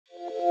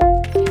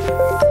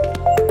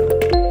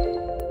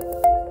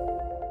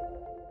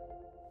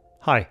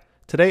Hi,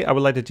 today I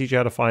would like to teach you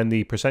how to find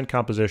the percent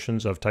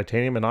compositions of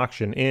titanium and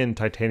oxygen in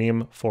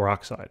titanium 4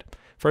 oxide.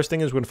 First thing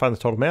is we're going to find the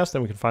total mass,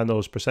 then we can find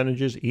those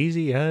percentages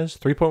easy as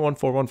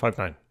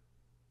 3.14159.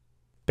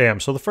 Bam,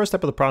 so the first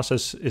step of the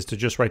process is to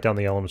just write down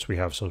the elements we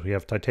have. So we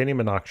have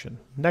titanium and oxygen.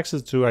 Next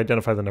is to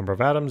identify the number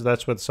of atoms.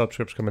 That's where the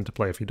subscripts come into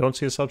play. If you don't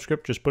see a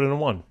subscript, just put in a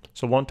 1.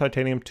 So 1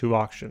 titanium, 2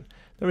 oxygen.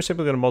 Then we're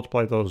simply going to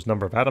multiply those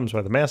number of atoms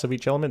by the mass of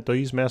each element.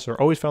 These masses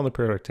are always found in the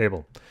periodic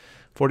table.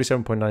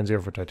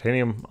 47.90 for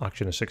titanium,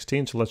 oxygen is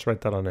 16, so let's write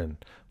that on in.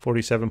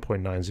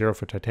 47.90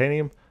 for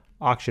titanium,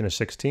 oxygen is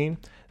 16.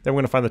 Then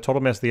we're going to find the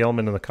total mass of the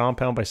element in the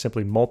compound by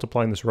simply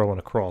multiplying this row and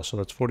across. So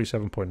that's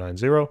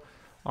 47.90.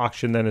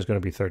 Oxygen then is going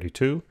to be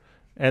 32.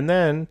 And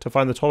then to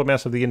find the total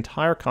mass of the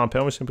entire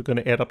compound, we're simply going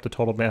to add up the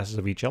total masses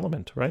of each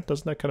element, right?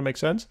 Doesn't that kind of make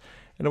sense?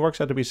 And it works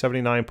out to be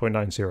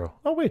 79.90.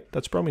 Oh wait,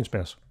 that's bromine's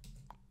mass.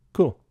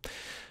 Cool.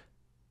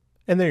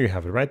 And there you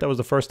have it, right? That was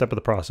the first step of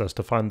the process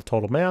to find the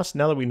total mass.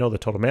 Now that we know the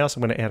total mass,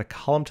 I'm going to add a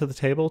column to the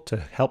table to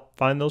help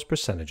find those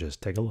percentages.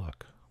 Take a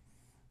look.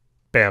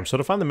 Bam. So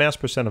to find the mass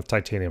percent of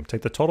titanium,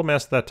 take the total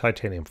mass of that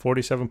titanium,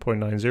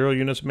 47.90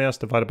 units of mass,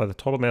 divided by the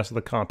total mass of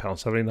the compound,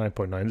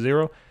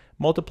 79.90,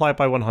 multiply it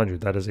by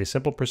 100. That is a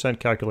simple percent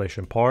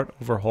calculation, part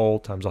over whole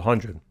times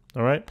 100.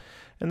 All right?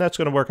 And that's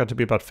going to work out to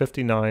be about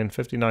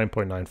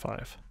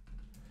 59.95.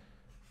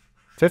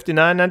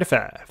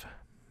 59.95.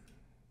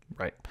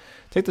 Right.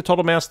 Take the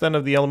total mass then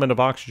of the element of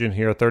oxygen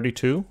here,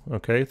 32,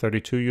 okay,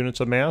 32 units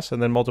of mass,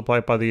 and then multiply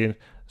it by the,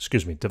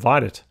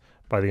 divide it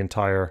by the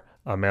entire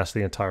mass of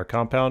the entire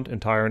compound,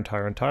 entire,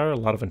 a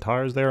lot of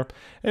entires there.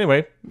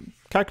 Anyway,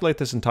 calculate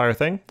this entire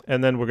thing,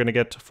 and then we're going to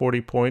get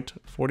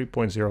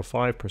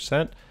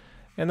 40.05%,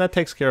 and that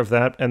takes care of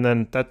that, and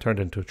then that turned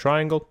into a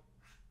triangle.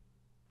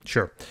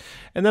 Sure.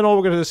 And then all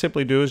we're going to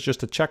simply do is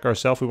just to check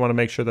ourselves. We want to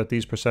make sure that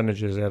these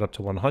percentages add up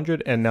to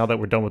 100. And now that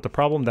we're done with the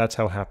problem, that's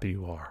how happy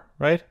you are,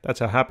 right? That's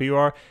how happy you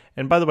are.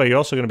 And by the way, you're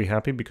also going to be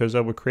happy because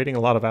we're creating a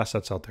lot of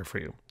assets out there for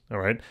you. All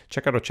right.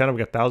 Check out our channel.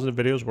 We've got thousands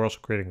of videos. We're also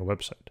creating a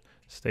website.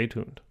 Stay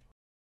tuned.